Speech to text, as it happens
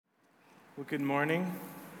Well, good morning.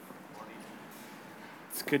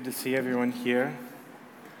 It's good to see everyone here.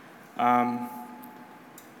 Um,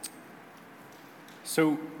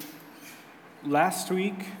 so last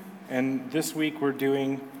week and this week we're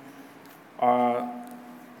doing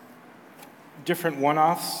different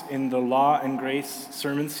one-offs in the Law and Grace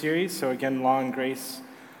sermon series. So again, Law and Grace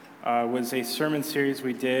was a sermon series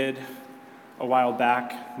we did a while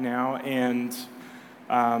back now, and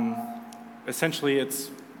essentially it's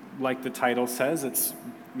like the title says, it's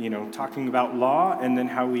talking about law and then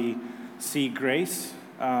how we see grace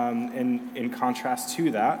in contrast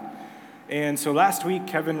to that. And so last week,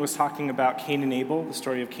 Kevin was talking about Cain and Abel, the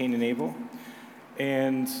story of Cain and Abel.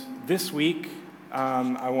 And this week,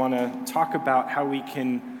 I want to talk about how we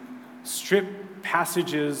can strip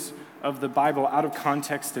passages of the Bible out of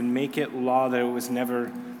context and make it law that it was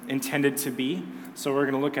never intended to be. So we're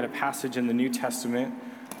going to look at a passage in the New Testament.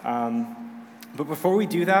 But before we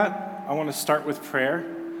do that, I want to start with prayer,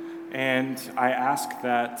 and I ask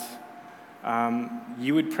that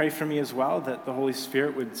you would pray for me as well, that the Holy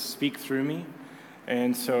Spirit would speak through me.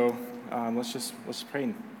 And so let's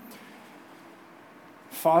pray.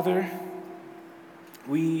 Father,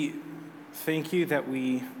 we thank you that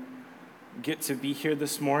we get to be here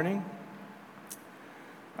this morning.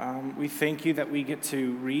 We thank you that we get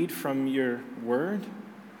to read from your word.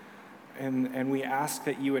 And we ask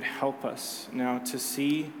that you would help us now to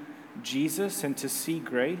see Jesus and to see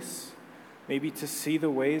grace, maybe to see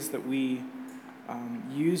the ways that we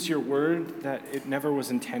use your word that it never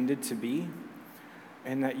was intended to be,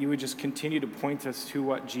 and that you would just continue to point us to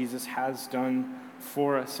what Jesus has done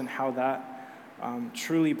for us and how that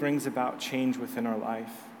truly brings about change within our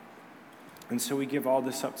life. And so we give all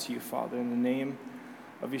this up to you, Father, in the name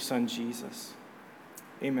of your Son, Jesus.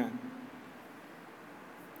 Amen.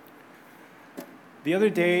 The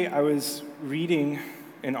other day, I was reading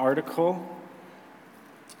an article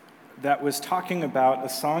that was talking about a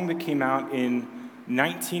song that came out in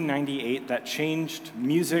 1998 that changed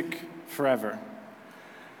music forever.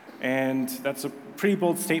 And that's a pretty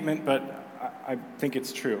bold statement, but I think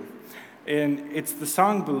it's true. And it's the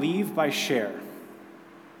song Believe by Cher.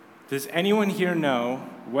 Does anyone here know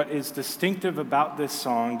what is distinctive about this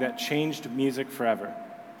song that changed music forever?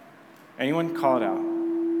 Anyone call it out?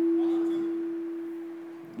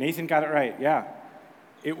 Nathan got it right, yeah.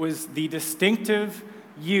 It was the distinctive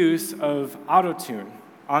use of autotune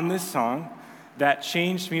on this song that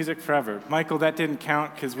changed music forever. Michael, that didn't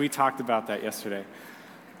count because we talked about that yesterday.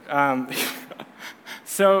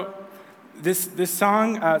 So this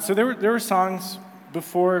song, so there were songs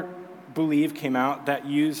before Believe came out that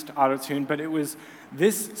used autotune, but it was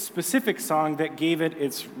this specific song that gave it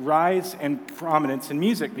its rise and prominence in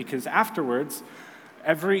music, because afterwards,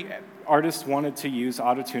 every artists wanted to use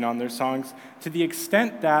autotune on their songs, to the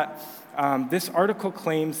extent that this article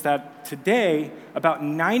claims that today about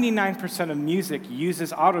 99% of music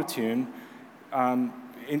uses autotune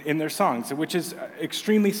in their songs, which is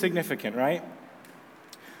extremely significant, right?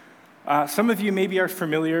 Some of you maybe are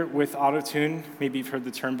familiar with autotune. Maybe you've heard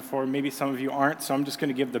the term before. Maybe some of you aren't, so I'm just going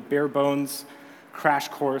to give the bare bones crash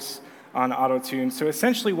course on autotune. So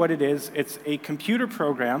essentially what it is, it's a computer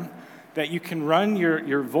program that you can run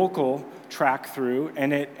your vocal track through,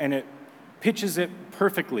 and it pitches it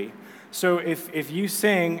perfectly. So if you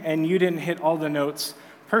sing and you didn't hit all the notes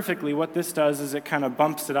perfectly, what this does is it kind of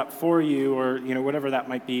bumps it up for you, or whatever that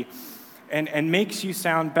might be, and makes you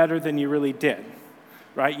sound better than you really did,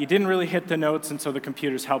 right? You didn't really hit the notes, and so the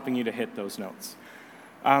computer's helping you to hit those notes.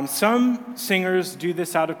 Some singers do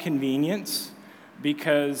this out of convenience,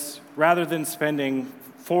 because rather than spending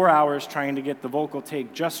 4 hours trying to get the vocal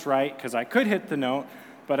take just right, because I could hit the note,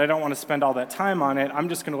 but I don't want to spend all that time on it, I'm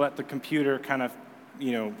just going to let the computer kind of,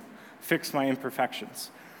 fix my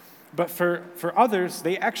imperfections. But for others,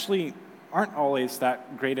 they actually aren't always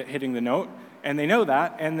that great at hitting the note, and they know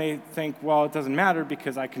that, and they think, well, it doesn't matter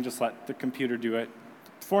because I can just let the computer do it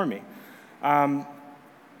for me. And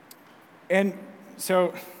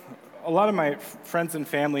so a lot of my friends and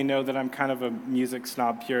family know that I'm kind of a music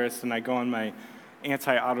snob purist, and I go on my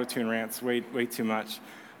anti-autotune rants way too much.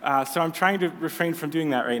 So I'm trying to refrain from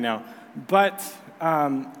doing that right now. But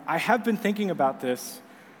I have been thinking about this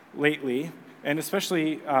lately, and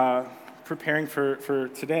especially preparing for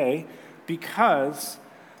today, because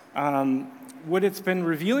what it's been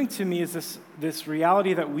revealing to me is this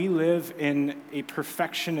reality that we live in a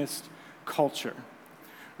perfectionist culture,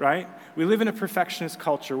 right? We live in a perfectionist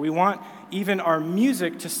culture. We want even our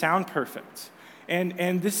music to sound perfect.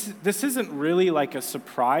 And this isn't really like a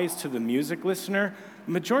surprise to the music listener.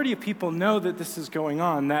 Majority of people know that this is going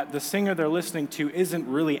on, that the singer they're listening to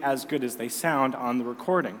isn't really as good as they sound on the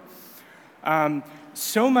recording.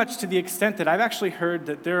 So much to the extent that I've actually heard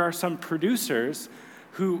that there are some producers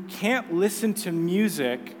who can't listen to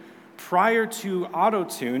music prior to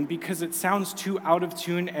auto-tune because it sounds too out of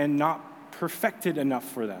tune and not perfected enough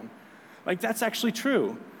for them. Like, that's actually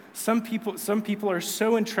true. Some people are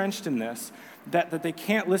so entrenched in this that they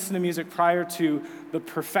can't listen to music prior to the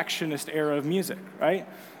perfectionist era of music, right?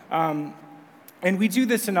 And we do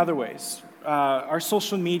this in other ways. Our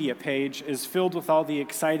social media page is filled with all the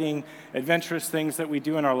exciting, adventurous things that we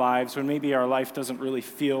do in our lives when maybe our life doesn't really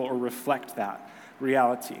feel or reflect that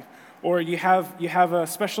reality. Or you have a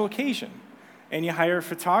special occasion, and you hire a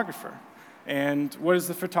photographer. And what does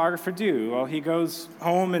the photographer do? Well, he goes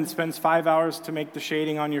home and spends 5 hours to make the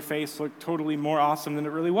shading on your face look totally more awesome than it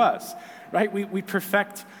really was, right? We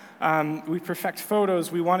perfect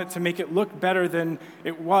photos. We want it to make it look better than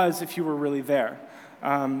it was if you were really there.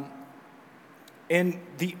 And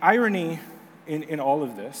the irony in all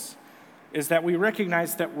of this is that we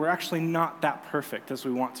recognize that we're actually not that perfect as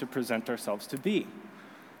we want to present ourselves to be,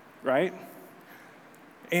 right?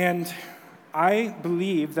 And I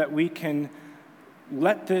believe that we can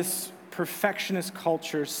let this perfectionist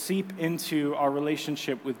culture seep into our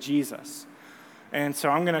relationship with Jesus. And so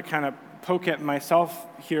I'm going to kind of poke at myself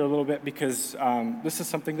here a little bit because this is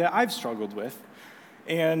something that I've struggled with.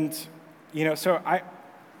 And, so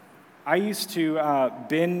I used to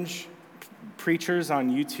binge preachers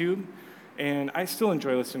on YouTube, and I still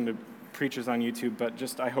enjoy listening to preachers on YouTube, but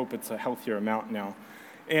just I hope it's a healthier amount now.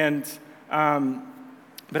 And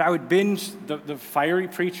but I would binge the fiery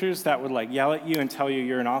preachers that would like yell at you and tell you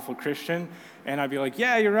you're an awful Christian, and I'd be like,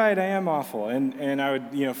 yeah, you're right, I am awful, and I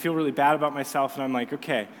would feel really bad about myself, and I'm like,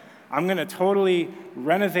 okay, I'm going to totally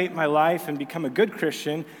renovate my life and become a good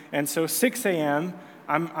Christian, and so 6 a.m.,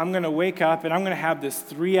 I'm going to wake up and I'm going to have this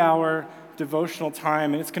 3-hour devotional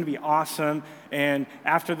time, and it's going to be awesome. And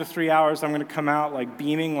after the 3 hours, I'm going to come out like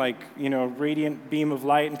beaming, like, radiant beam of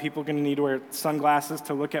light, and people are going to need to wear sunglasses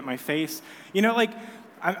to look at my face.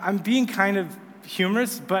 I'm being kind of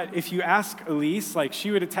humorous, but if you ask Elise, like,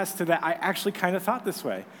 she would attest to that. I actually kind of thought this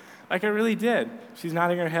way. Like, I really did. She's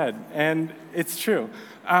nodding her head, and it's true.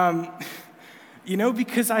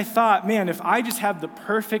 Because I thought, man, if I just have the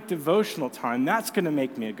perfect devotional time, that's going to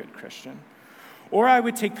make me a good Christian. Or I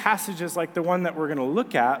would take passages like the one that we're going to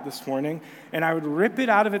look at this morning, and I would rip it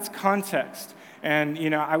out of its context. And,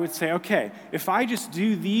 I would say, okay, if I just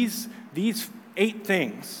do these 8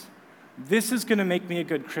 things, this is going to make me a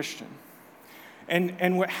good Christian.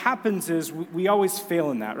 And what happens is we always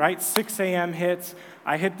fail in that, right? 6 a.m. hits,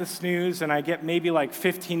 I hit the snooze, and I get maybe like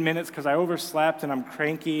 15 minutes because I overslept and I'm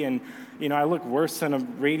cranky and, I look worse than a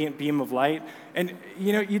radiant beam of light. And,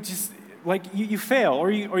 you just, you fail,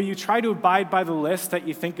 or you try to abide by the list that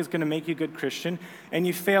you think is going to make you a good Christian, and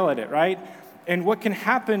you fail at it, right? And what can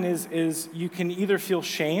happen is you can either feel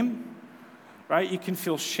shame, right? You can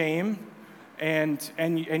feel shame, and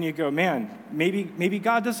you go, man, maybe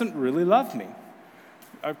God doesn't really love me.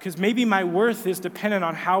 Because maybe my worth is dependent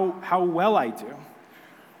on how well I do.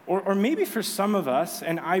 Or maybe for some of us,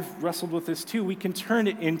 and I've wrestled with this too, we can turn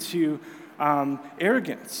it into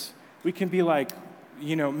arrogance. We can be like,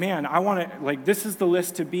 man, I want to, like, this is the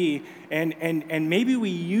list to be, and maybe we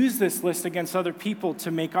use this list against other people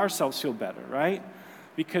to make ourselves feel better, right?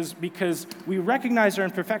 Because we recognize our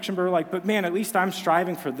imperfection, but we're like, but man, at least I'm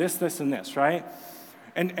striving for this, and this, right?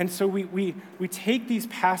 And so we take these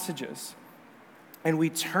passages, and we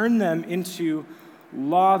turn them into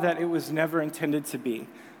law that it was never intended to be.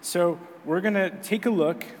 So we're going to take a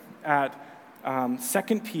look at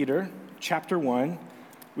 2 Peter chapter 1.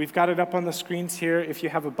 We've got it up on the screens here. If you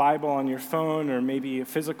have a Bible on your phone or maybe a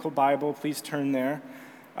physical Bible, please turn there.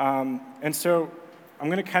 And so I'm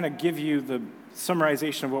going to kind of give you the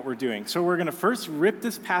summarization of what we're doing. So we're going to first rip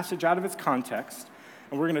this passage out of its context,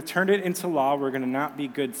 and we're going to turn it into law. We're going to not be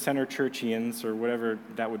good center churchians or whatever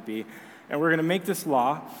that would be. And we're going to make this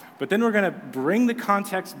law, but then we're going to bring the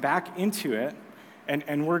context back into it,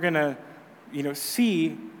 and we're going to,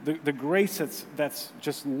 see the grace that's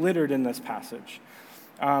just littered in this passage.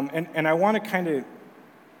 And I want to kind of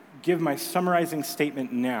give my summarizing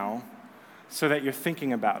statement now so that you're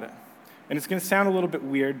thinking about it. And it's going to sound a little bit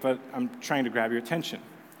weird, but I'm trying to grab your attention.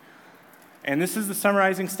 And this is the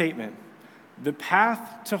summarizing statement. The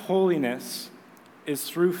path to holiness is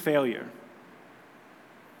through failure.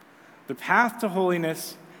 The path to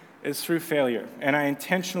holiness is through failure, and I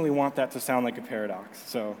intentionally want that to sound like a paradox.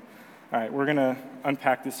 So, all right, we're going to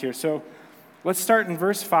unpack this here. So let's start in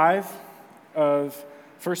verse 5 of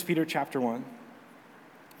 1 Peter chapter 1.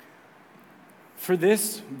 For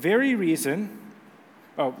this very reason,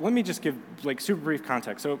 let me just give super brief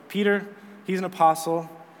context. So Peter, he's an apostle.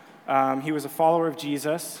 He was a follower of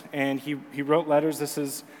Jesus, and he wrote letters. This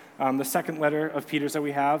is the second letter of Peter's that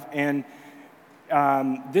we have, and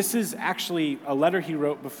this is actually a letter he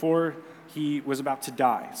wrote before he was about to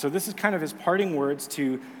die. So this is kind of his parting words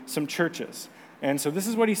to some churches. And so this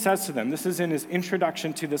is what he says to them. This is in his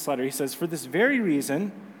introduction to this letter. He says, "For this very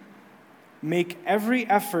reason, make every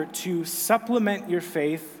effort to supplement your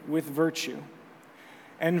faith with virtue,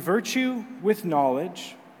 and virtue with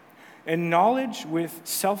knowledge, and knowledge with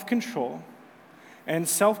self-control, and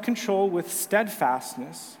self-control with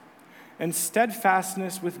steadfastness, and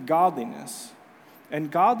steadfastness with godliness, and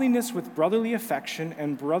godliness with brotherly affection,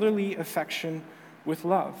 and brotherly affection with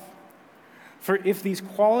love. For if these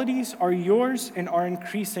qualities are yours and are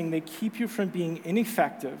increasing, they keep you from being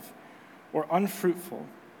ineffective or unfruitful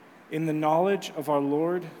in the knowledge of our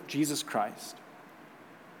Lord Jesus Christ."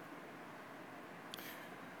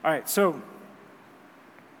 All right, so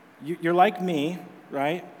you're like me,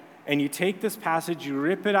 right? And you take this passage, you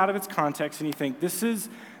rip it out of its context, and you think, this is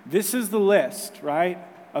the list, right,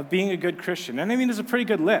 of being a good Christian. And I mean, it's a pretty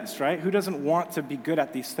good list, right? Who doesn't want to be good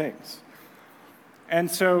at these things? And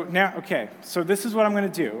so now, okay, so this is what I'm going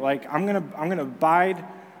to do. Like, I'm going to abide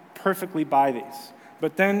perfectly by these.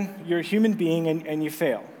 But then you're a human being and you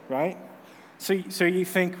fail, right? So you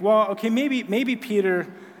think, well, okay, maybe Peter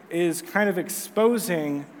is kind of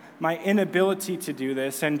exposing my inability to do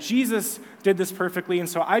this, and Jesus did this perfectly, and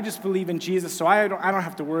so I just believe in Jesus, so I don't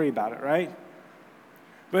have to worry about it, right?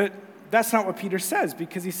 But that's not what Peter says,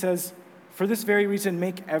 because he says, "For this very reason,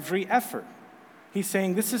 make every effort." He's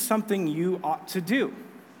saying this is something you ought to do.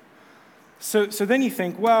 So then you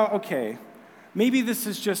think, well, okay, maybe this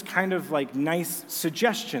is just kind of like nice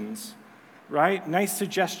suggestions, right? Nice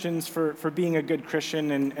suggestions for being a good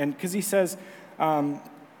Christian, and because he says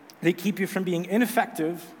they keep you from being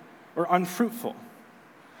ineffective or unfruitful.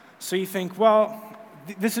 So you think, well,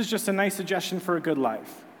 this is just a nice suggestion for a good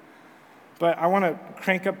life. But I want to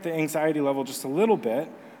crank up the anxiety level just a little bit,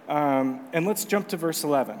 and let's jump to verse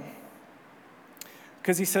 11.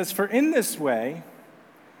 Because he says, "For in this way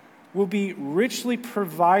will be richly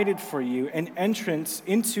provided for you an entrance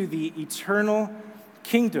into the eternal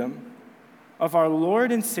kingdom of our Lord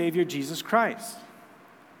and Savior Jesus Christ."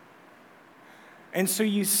 And so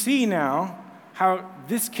you see now how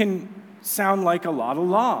this can sound like a lot of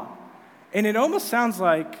law. And it almost sounds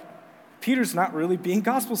like Peter's not really being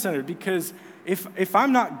gospel-centered, because if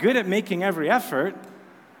I'm not good at making every effort,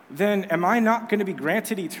 then am I not going to be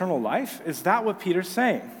granted eternal life? Is that what Peter's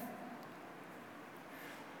saying?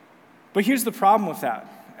 But here's the problem with that.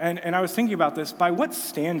 And I was thinking about this. By what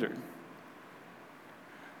standard?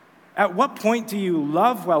 At what point do you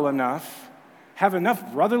love well enough, have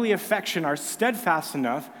enough brotherly affection, are steadfast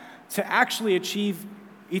enough to actually achieve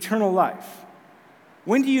eternal life?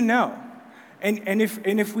 When do you know? And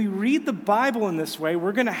if we read the Bible in this way,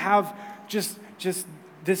 we're going to have just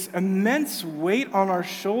this immense weight on our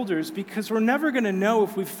shoulders, because we're never going to know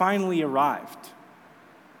if we've finally arrived.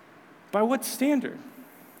 By what standard?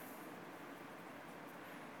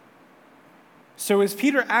 So is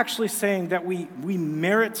Peter actually saying that we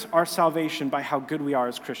merit our salvation by how good we are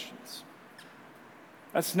as Christians?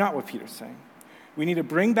 That's not what Peter's saying. We need to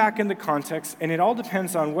bring back into context, and it all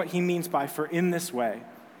depends on what he means by "for in this way."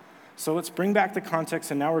 So let's bring back the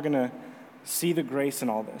context, and now we're going to see the grace in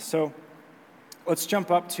all this. So let's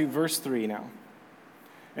jump up to verse 3 now.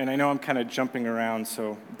 And I know I'm kind of jumping around,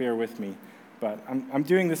 so bear with me, but I'm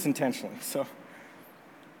doing this intentionally. So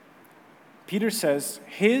Peter says,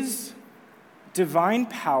 "His divine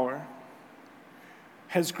power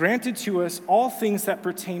has granted to us all things that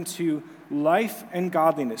pertain to life and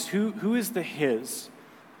godliness." Who is the "his"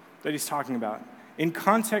 that he's talking about? In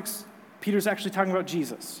context, Peter's actually talking about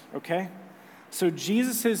Jesus, okay? So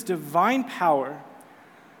Jesus' divine power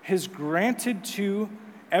has granted to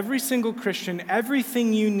every single Christian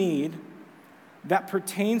everything you need that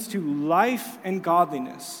pertains to life and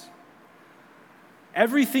godliness.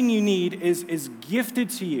 Everything you need is gifted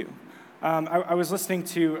to you. I was listening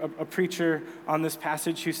to a preacher on this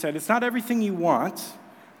passage who said, it's not everything you want,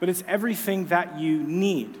 but it's everything that you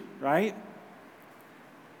need, right?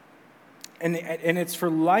 And it's for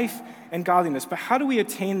life and godliness. But how do we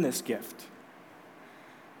attain this gift?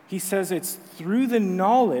 He says it's through the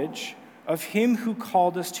knowledge of him who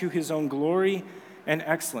called us to his own glory and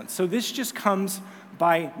excellence. So this just comes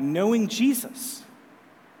by knowing Jesus.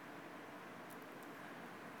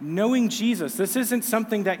 Knowing Jesus. This isn't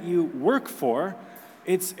something that you work for.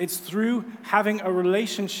 It's through having a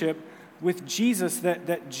relationship with Jesus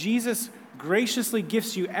that Jesus graciously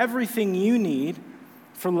gives you everything you need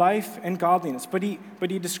for life and godliness. But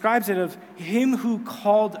he describes it of him who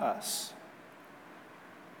called us.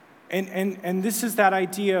 And this is that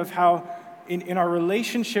idea of how in our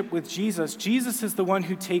relationship with Jesus, Jesus is the one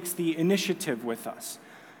who takes the initiative with us.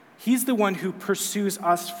 He's the one who pursues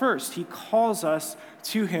us first. He calls us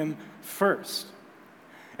to him first.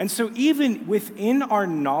 And so even within our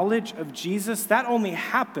knowledge of Jesus, that only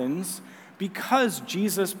happens because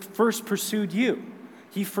Jesus first pursued you.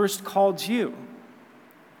 He first called you.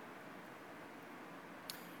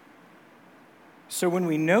 So when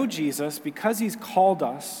we know Jesus, because he's called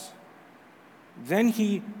us, then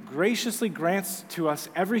he graciously grants to us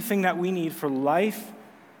everything that we need for life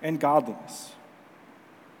and godliness.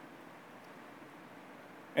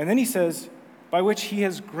 And then he says, by which he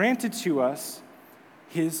has granted to us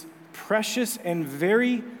his precious and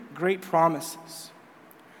very great promises.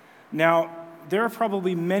 Now, there are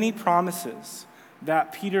probably many promises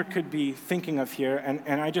that Peter could be thinking of here,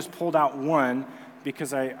 and I just pulled out one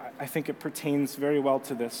because I think it pertains very well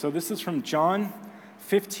to this. So this is from John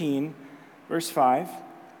 15, verse 5,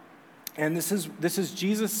 and this is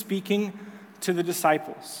Jesus speaking to the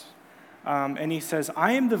disciples. And he says,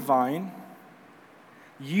 I am the vine,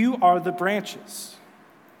 you are the branches.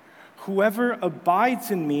 Whoever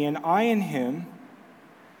abides in me and I in him,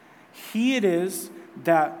 he it is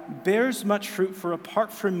that bears much fruit, for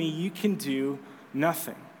apart from me you can do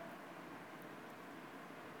nothing.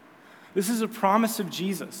 This is a promise of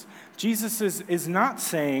Jesus. Jesus is not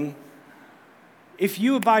saying, if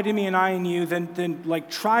you abide in me and I in you, then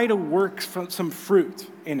try to work some fruit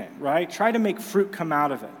in it, right? Try to make fruit come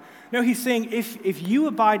out of it. No, he's saying, if you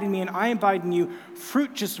abide in me and I abide in you,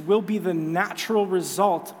 fruit just will be the natural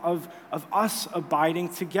result of us abiding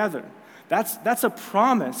together. That's a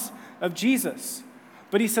promise of Jesus.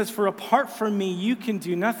 But he says, for apart from me, you can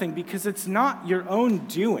do nothing, because it's not your own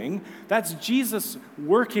doing. That's Jesus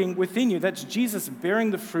working within you. That's Jesus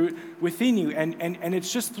bearing the fruit within you. And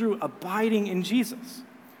it's just through abiding in Jesus,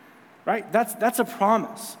 right? That's a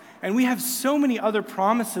promise. And we have so many other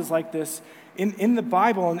promises like this in the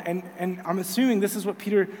Bible. And I'm assuming this is what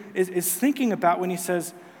Peter is thinking about when he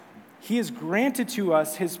says, he has granted to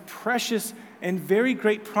us his precious and very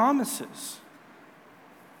great promises.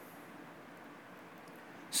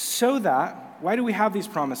 So that, why do we have these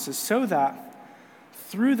promises? So that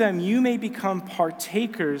through them you may become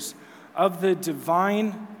partakers of the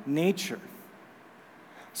divine nature.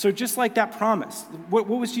 So just like that promise, what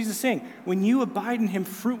was Jesus saying? When you abide in him,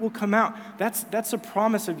 fruit will come out. That's a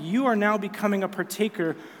promise of you are now becoming a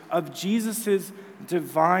partaker of Jesus'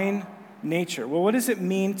 divine nature. Well, what does it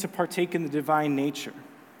mean to partake in the divine nature?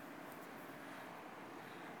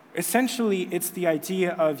 Essentially, it's the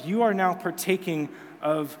idea of you are now partaking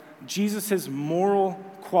of Jesus' moral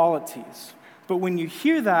qualities. But when you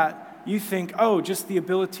hear that, you think, oh, just the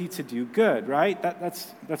ability to do good, right?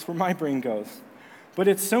 That's where my brain goes. But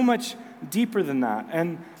it's so much deeper than that.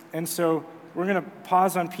 And so we're going to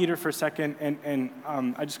pause on Peter for a second, and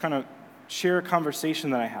I just kind of share a conversation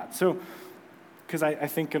that I had. So, because I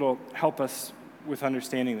think it'll help us with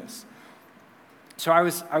understanding this. So I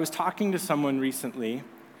was talking to someone recently,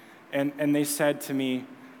 and they said to me,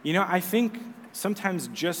 I think sometimes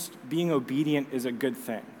just being obedient is a good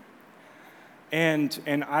thing. And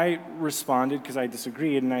I responded, because I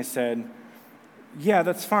disagreed, and I said, yeah,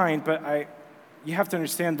 that's fine, but you have to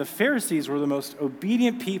understand the Pharisees were the most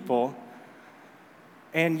obedient people,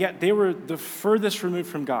 and yet they were the furthest removed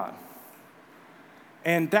from God.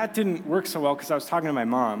 And that didn't work so well because I was talking to my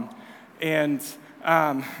mom, and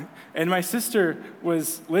my sister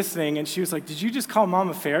was listening, and she was like, did you just call mom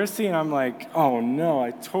a Pharisee? And I'm like, oh no,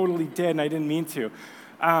 I totally did, and I didn't mean to.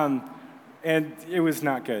 And it was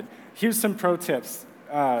not good. Here's some pro tips.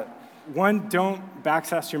 One, don't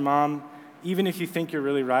backsass your mom, even if you think you're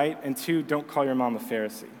really right. And two, don't call your mom a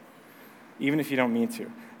Pharisee, even if you don't mean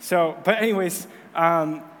to. So, but anyways,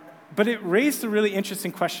 but it raised a really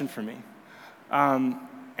interesting question for me. And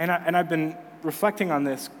I've been reflecting on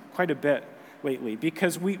this quite a bit lately,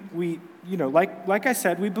 because we like I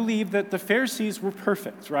said, we believe that the Pharisees were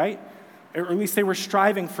perfect, right? Or at least they were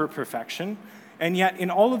striving for perfection, and yet in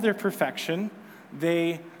all of their perfection,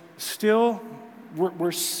 they still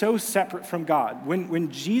were so separate from God.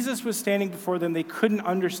 When Jesus was standing before them, they couldn't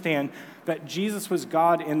understand that Jesus was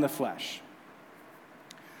God in the flesh.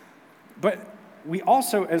 But we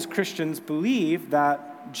also, as Christians, believe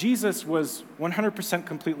that Jesus was 100%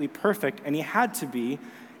 completely perfect, and he had to be,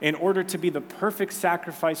 in order to be the perfect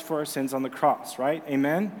sacrifice for our sins on the cross, right?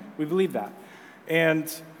 Amen? We believe that. And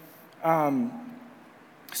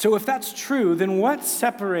so if that's true, then what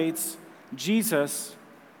separates Jesus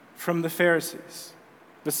from the Pharisees,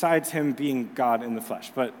 besides him being God in the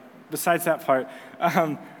flesh? But besides that part,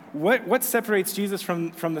 what separates Jesus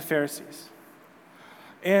from the Pharisees?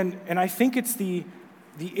 And I think it's the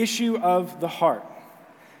issue of the heart.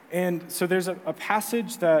 And so there's a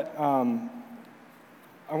passage that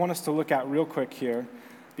I want us to look at real quick here,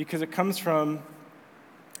 because it comes from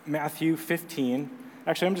Matthew 15.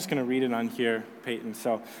 Actually, I'm just going to read it on here, Peyton.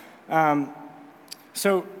 So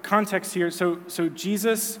context here. So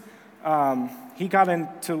Jesus, he got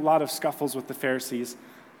into a lot of scuffles with the Pharisees,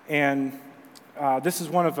 and this is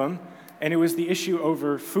one of them. And it was the issue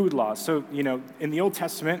over food laws. So, in the Old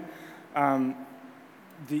Testament,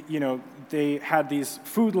 they had these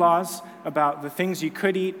food laws about the things you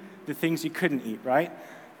could eat, the things you couldn't eat, right?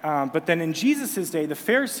 But then in Jesus' day, the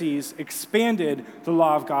Pharisees expanded the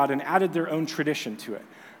law of God and added their own tradition to it.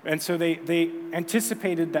 And so they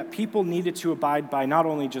anticipated that people needed to abide by not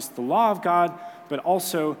only just the law of God, but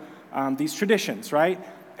also these traditions, right?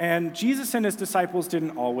 And Jesus and his disciples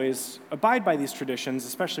didn't always abide by these traditions,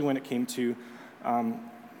 especially when it came to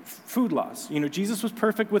food laws. Jesus was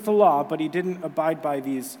perfect with the law, but he didn't abide by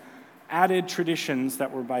these added traditions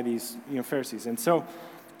that were by these Pharisees. And so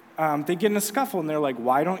they get in a scuffle, and they're like,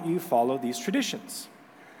 why don't you follow these traditions?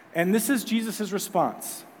 And this is Jesus'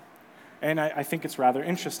 response. And I think it's rather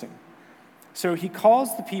interesting. So he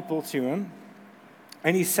calls the people to him,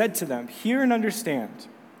 and he said to them, hear and understand.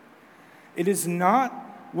 It is not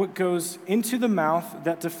what goes into the mouth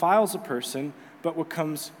that defiles a person, but what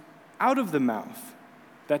comes out of the mouth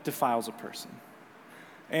that defiles a person.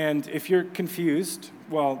 And if you're confused,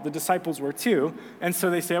 well, the disciples were too. And so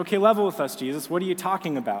they say, okay, level with us, Jesus. What are you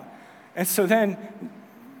talking about? And so then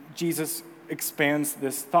Jesus expands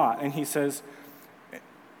this thought, and he says,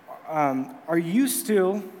 are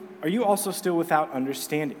you also still without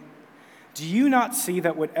understanding? Do you not see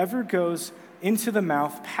that whatever goes into the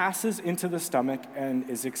mouth passes into the stomach and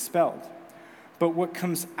is expelled? But what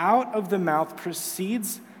comes out of the mouth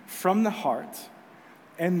proceeds from the heart,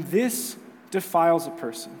 and this defiles a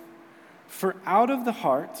person. For out of the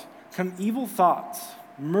heart come evil thoughts,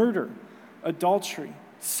 murder, adultery,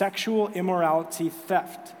 sexual immorality,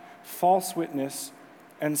 theft, false witness,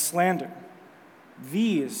 and slander.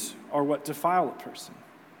 These are what defile a person.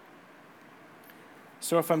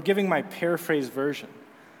 So if I'm giving my paraphrase version,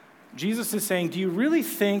 Jesus is saying, do you really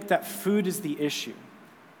think that food is the issue?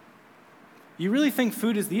 You really think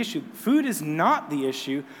food is the issue? Food is not the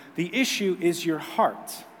issue. The issue is your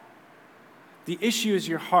heart. The issue is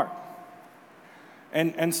your heart.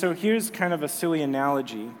 And so here's kind of a silly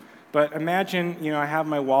analogy, but imagine, I have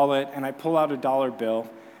my wallet and I pull out a dollar bill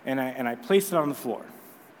and I place it on the floor.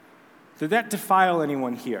 Did that defile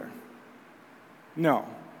anyone here? No.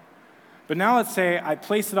 But now let's say I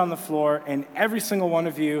place it on the floor and every single one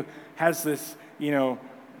of you has this,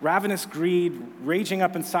 ravenous greed raging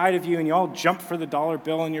up inside of you, and you all jump for the dollar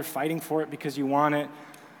bill and you're fighting for it because you want it.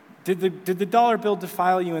 Did the dollar bill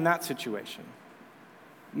defile you in that situation?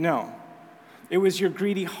 No. It was your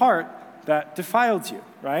greedy heart that defiled you,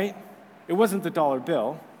 right? It wasn't the dollar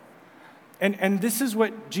bill. And this is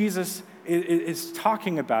what Jesus is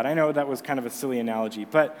talking about. I know that was kind of a silly analogy,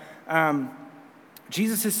 but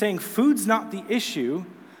Jesus is saying food's not the issue.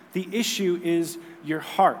 The issue is your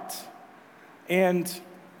heart. And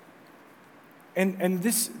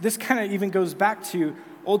this kind of even goes back to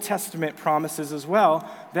Old Testament promises as well,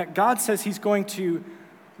 that God says he's going to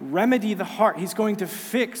remedy the heart. He's going to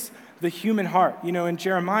fix the human heart. In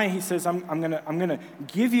Jeremiah, he says, I'm gonna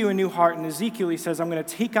give you a new heart. In Ezekiel, he says, I'm going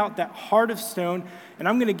to take out that heart of stone, and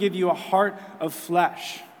I'm going to give you a heart of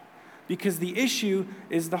flesh. Because the issue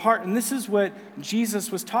is the heart. And this is what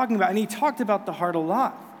Jesus was talking about. And he talked about the heart a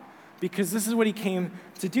lot. Because this is what he came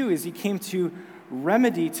to do, is he came to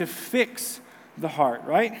remedy, to fix the heart,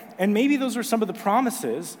 right? And maybe those were some of the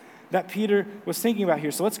promises that Peter was thinking about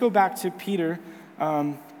here. So let's go back to Peter.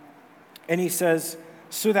 And he says,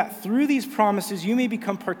 so that through these promises you may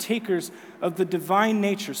become partakers of the divine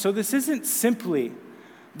nature. So this isn't simply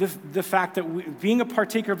the fact that being a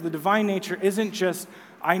partaker of the divine nature isn't just,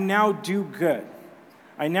 I now do good.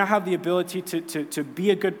 I now have the ability to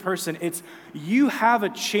be a good person. It's you have a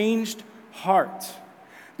changed heart.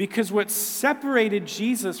 Because what separated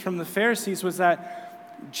Jesus from the Pharisees was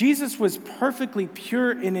that Jesus was perfectly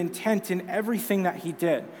pure in intent in everything that he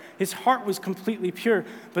did. His heart was completely pure.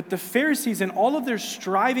 But the Pharisees, in all of their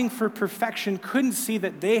striving for perfection, couldn't see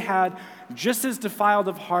that they had just as defiled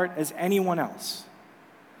of heart as anyone else.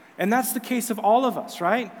 And that's the case of all of us,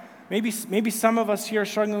 right? Maybe some of us here are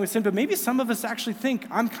struggling with sin, but maybe some of us actually think,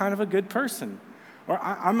 I'm kind of a good person, or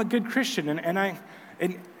I'm a good Christian.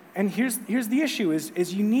 And here's the issue,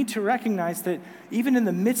 is you need to recognize that even in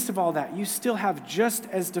the midst of all that, you still have just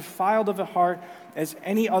as defiled of a heart as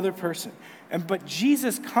any other person. But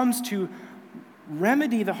Jesus comes to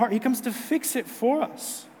remedy the heart. He comes to fix it for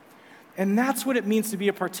us. And that's what it means to be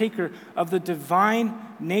a partaker of the divine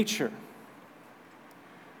nature.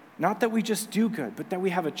 Not that we just do good, but that we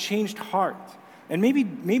have a changed heart. And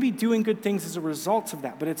maybe doing good things is a result of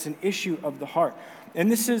that, but it's an issue of the heart.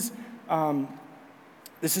 And this is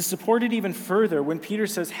supported even further when Peter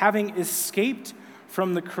says, having escaped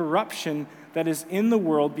from the corruption that is in the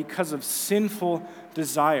world because of sinful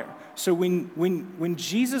desire. So when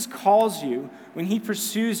Jesus calls you, when he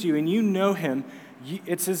pursues you and you know him,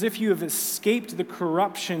 it's as if you have escaped the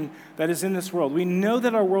corruption that is in this world. We know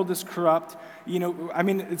that our world is corrupt.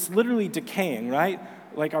 It's literally decaying, right?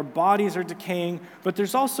 Like our bodies are decaying, but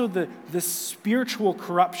there's also the spiritual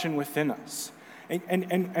corruption within us.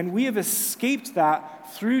 And we have escaped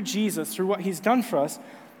that through Jesus, through what he's done for us.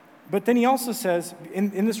 But then he also says,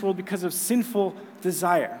 in this world, because of sinful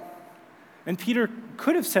desire. And Peter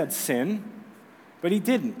could have said sin, but he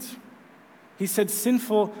didn't. He said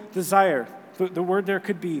sinful desire. The word there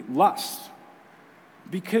could be lust.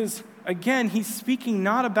 Because, again, he's speaking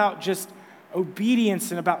not about just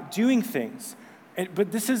obedience and about doing things,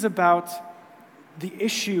 but this is about the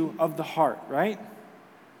issue of the heart, right?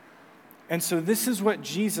 And so this is what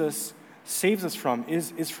Jesus saves us from,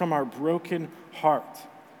 is from our broken heart.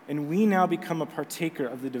 And we now become a partaker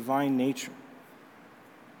of the divine nature.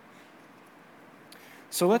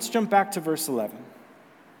 So let's jump back to verse 11.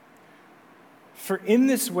 For in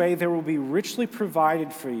this way there will be richly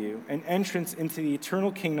provided for you an entrance into the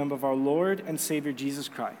eternal kingdom of our Lord and Savior Jesus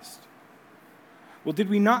Christ. Well, did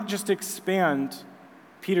we not just expand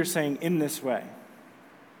Peter saying, in this way?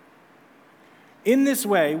 In this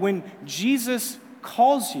way, when Jesus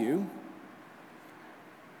calls you,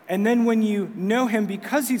 and then when you know him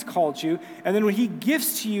because he's called you, and then when he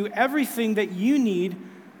gives to you everything that you need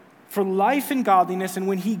for life and godliness, and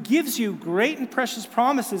when he gives you great and precious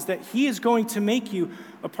promises that he is going to make you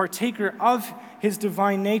a partaker of his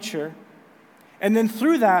divine nature, and then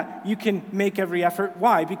through that, you can make every effort.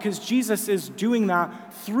 Why? Because Jesus is doing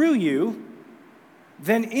that through you.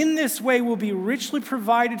 Then in this way will be richly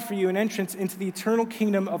provided for you an entrance into the eternal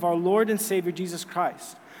kingdom of our Lord and Savior Jesus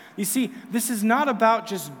Christ. You see, this is not about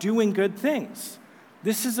just doing good things.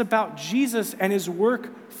 This is about Jesus and his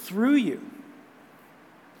work through you.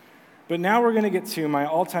 But now we're going to get to my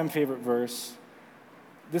all-time favorite verse.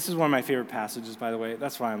 This is one of my favorite passages, by the way.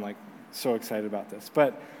 That's why I'm so excited about this.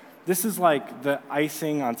 But this is like the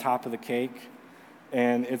icing on top of the cake,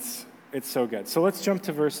 and it's so good. So let's jump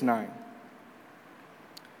to verse 9.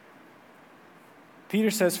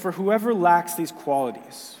 Peter says, for whoever lacks these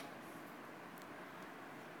qualities.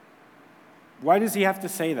 Why does he have to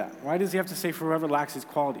say that? Why does he have to say for whoever lacks these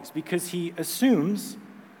qualities? Because he assumes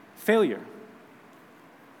failure.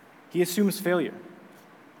 He assumes failure.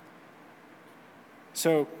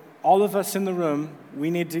 So all of us in the room, we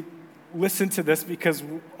need to listen to this because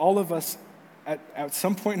all of us at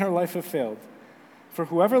some point in our life have failed. For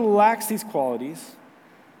whoever lacks these qualities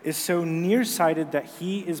is so nearsighted that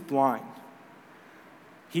he is blind.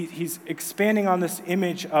 He's expanding on this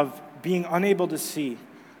image of being unable to see.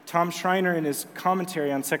 Tom Schreiner, in his commentary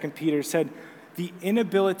on 2 Peter, said, the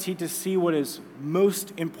inability to see what is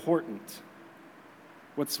most important.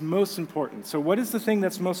 What's most important. So what is the thing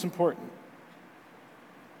that's most important?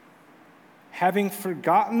 Having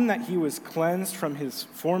forgotten that he was cleansed from his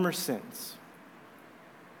former sins.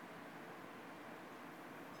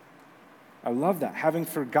 I love that. Having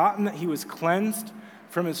forgotten that he was cleansed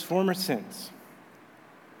from his former sins.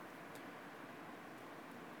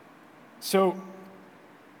 So,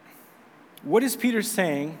 what is Peter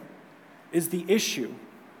saying is the issue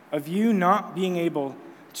of you not being able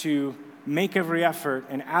to make every effort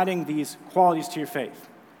and adding these qualities to your faith?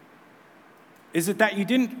 Is it that you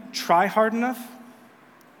didn't try hard enough?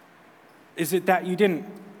 Is it that you didn't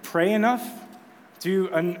pray enough? Do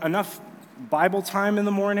enough Bible time in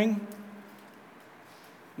the morning?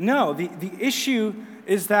 No, the issue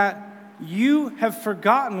is that you have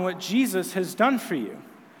forgotten what Jesus has done for you.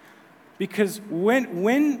 Because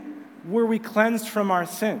when were we cleansed from our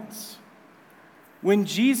sins? When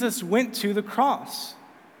Jesus went to the cross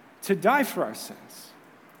to die for our sins.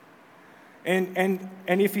 And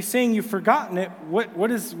if he's saying you've forgotten it,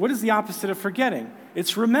 what is the opposite of forgetting?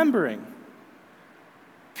 It's remembering.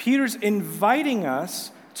 Peter's inviting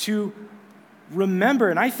us to remember,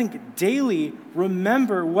 and I think daily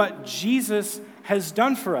remember what Jesus has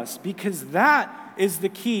done for us, because that is the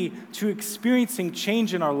key to experiencing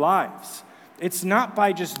change in our lives. It's not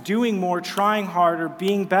by just doing more, trying harder,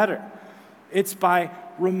 being better. It's by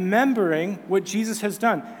remembering what Jesus has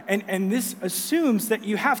done. And this assumes that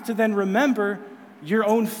you have to then remember your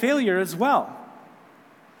own failure as well.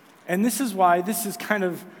 And this is why this is kind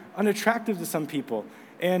of unattractive to some people.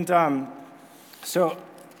 And so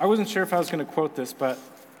I wasn't sure if I was going to quote this, but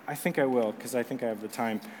I think I will, because I think I have the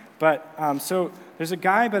time. But so there's a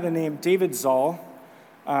guy by the name David Zahl.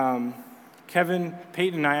 Kevin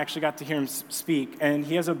Payton and I actually got to hear him speak, and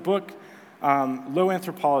he has a book, Low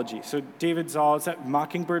Anthropology. So David Zahl, is that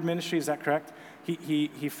Mockingbird Ministry, is that correct?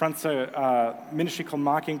 He fronts a ministry called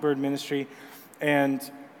Mockingbird Ministry, and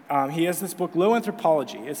he has this book, Low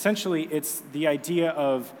Anthropology. Essentially, it's the idea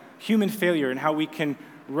of human failure and how we can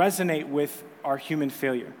resonate with our human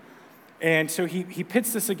failure. And so he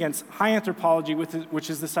pits this against high anthropology, which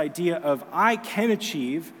is this idea of I can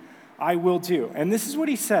achieve, I will do. And this is what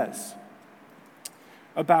he says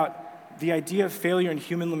about the idea of failure and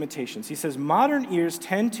human limitations. He says, modern ears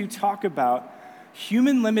tend to talk about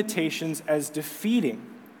human limitations as defeating,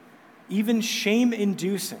 even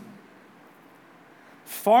shame-inducing.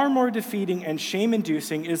 Far more defeating and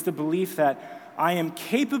shame-inducing is the belief that I am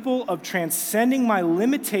capable of transcending my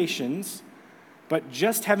limitations, but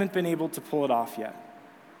just haven't been able to pull it off yet.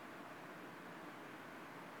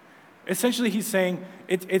 Essentially, he's saying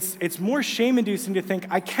it's more shame-inducing to think,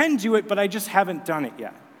 I can do it, but I just haven't done it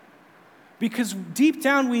yet. Because deep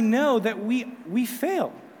down, we know that we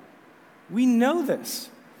fail. We know this.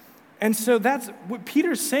 And so that's what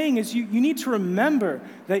Peter's saying is you need to remember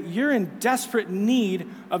that you're in desperate need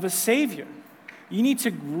of a Savior. You need to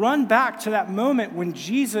run back to that moment when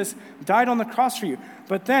Jesus died on the cross for you.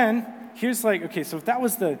 But then, here's okay, so if that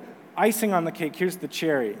was the icing on the cake, here's the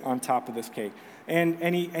cherry on top of this cake.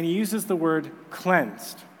 And he uses the word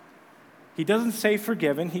cleansed. He doesn't say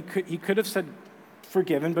forgiven. He could have said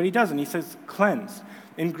forgiven, but he doesn't. He says cleansed.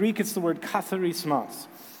 In Greek, it's the word katharismos.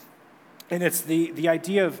 And it's the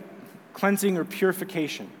idea of cleansing or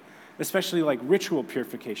purification, especially like ritual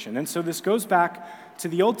purification. And so this goes back to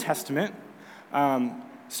the Old Testament.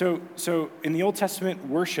 So in the Old Testament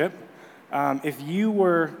worship, if you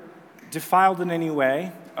were defiled in any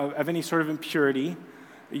way, of any sort of impurity,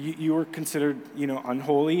 you were considered,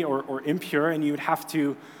 unholy or impure, and you would have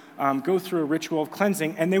to go through a ritual of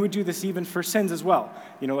cleansing. And they would do this even for sins as well,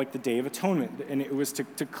 like the Day of Atonement. And it was to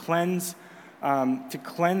cleanse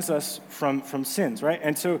us from sins, right?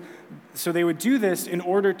 And so they would do this in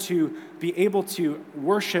order to be able to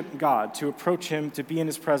worship God, to approach Him, to be in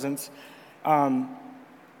His presence. And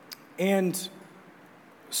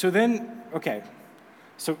so then, okay,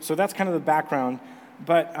 so that's kind of the background.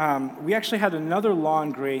 But we actually had another Law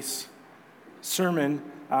and Grace sermon.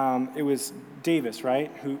 It was Davis,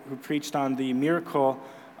 right, who preached on the miracle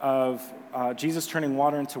of Jesus turning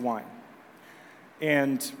water into wine.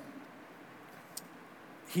 And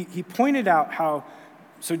he pointed out how,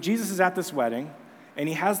 so Jesus is at this wedding, and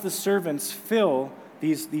he has the servants fill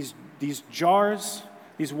these jars,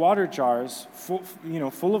 these water jars,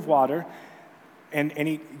 full of water, and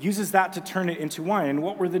he uses that to turn it into wine. And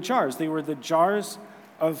what were the jars? They were the jars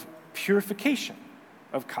of purification,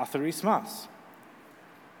 of katharismos.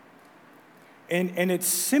 And it's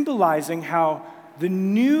symbolizing how the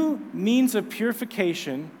new means of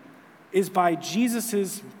purification is by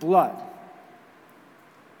Jesus' blood.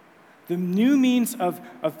 The new means of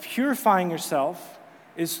purifying yourself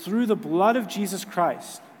is through the blood of Jesus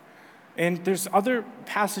Christ. And there's other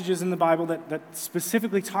passages in the Bible that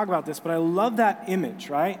specifically talk about this, but I love that image,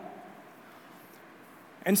 right?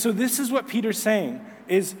 And so this is what Peter's saying,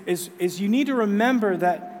 is you need to remember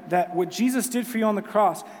that what Jesus did for you on the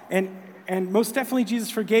cross, and most definitely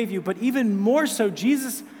Jesus forgave you, but even more so,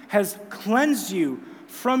 Jesus has cleansed you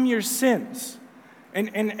from your sins.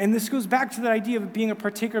 And this goes back to the idea of being a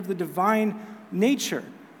partaker of the divine nature.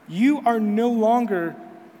 You are no longer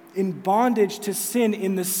in bondage to sin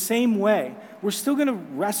in the same way. We're still going to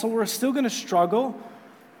wrestle, we're still going to struggle,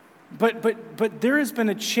 but there has been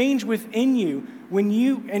a change within you when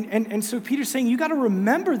you, and so Peter's saying, you got to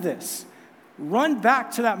remember this. Run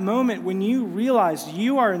back to that moment when you realized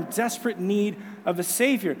you are in desperate need of a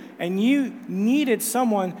Savior, and you needed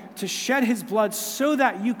someone to shed His blood so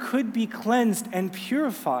that you could be cleansed and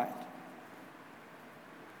purified.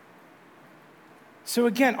 So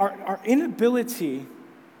again, our inability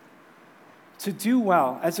to do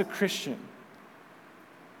well as a Christian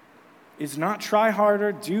is not try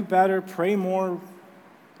harder, do better, pray more.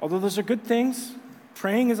 Although those are good things,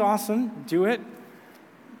 praying is awesome, do it.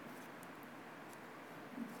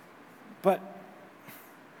 But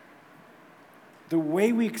the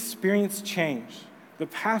way we experience change, the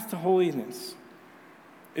path to holiness,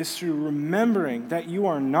 is through remembering that you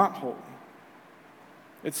are not holy.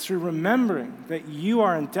 It's through remembering that you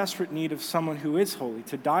are in desperate need of someone who is holy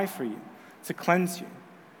to die for you, to cleanse you.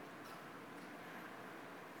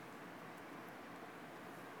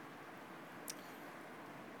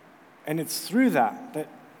 And it's through that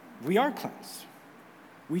we are cleansed.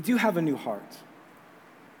 We do have a new heart.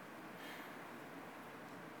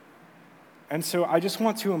 And so I just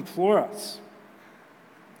want to implore us,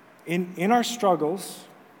 in our struggles,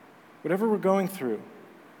 whatever we're going through,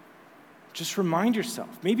 just remind yourself,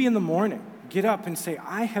 maybe in the morning, get up and say,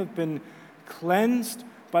 I have been cleansed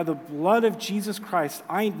by the blood of Jesus Christ.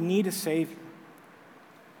 I need a Savior.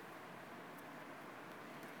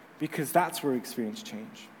 Because that's where we experience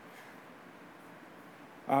change.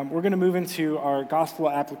 We're going to move into our gospel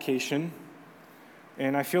application.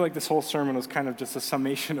 And I feel like this whole sermon was kind of just a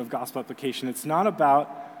summation of gospel application. It's not about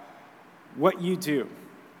what you do.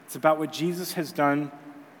 It's about what Jesus has done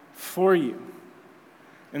for you.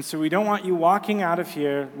 And so we don't want you walking out of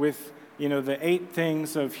here with, the 8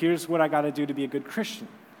 things of here's what I got to do to be a good Christian.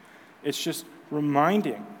 It's just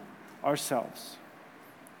reminding ourselves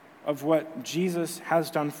of what Jesus has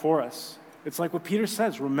done for us. It's like what Peter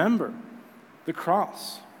says, remember the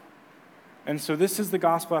cross. And so this is the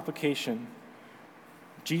gospel application.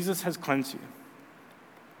 Jesus has cleansed you.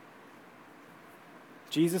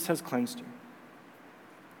 Jesus has cleansed you.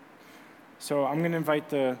 So I'm going to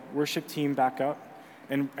invite the worship team back up,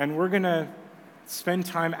 and we're going to spend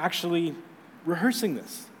time actually rehearsing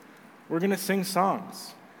this. We're going to sing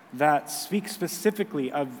songs that speak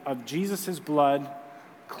specifically of Jesus' blood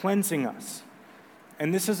cleansing us.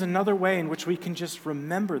 And this is another way in which we can just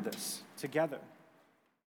remember this together.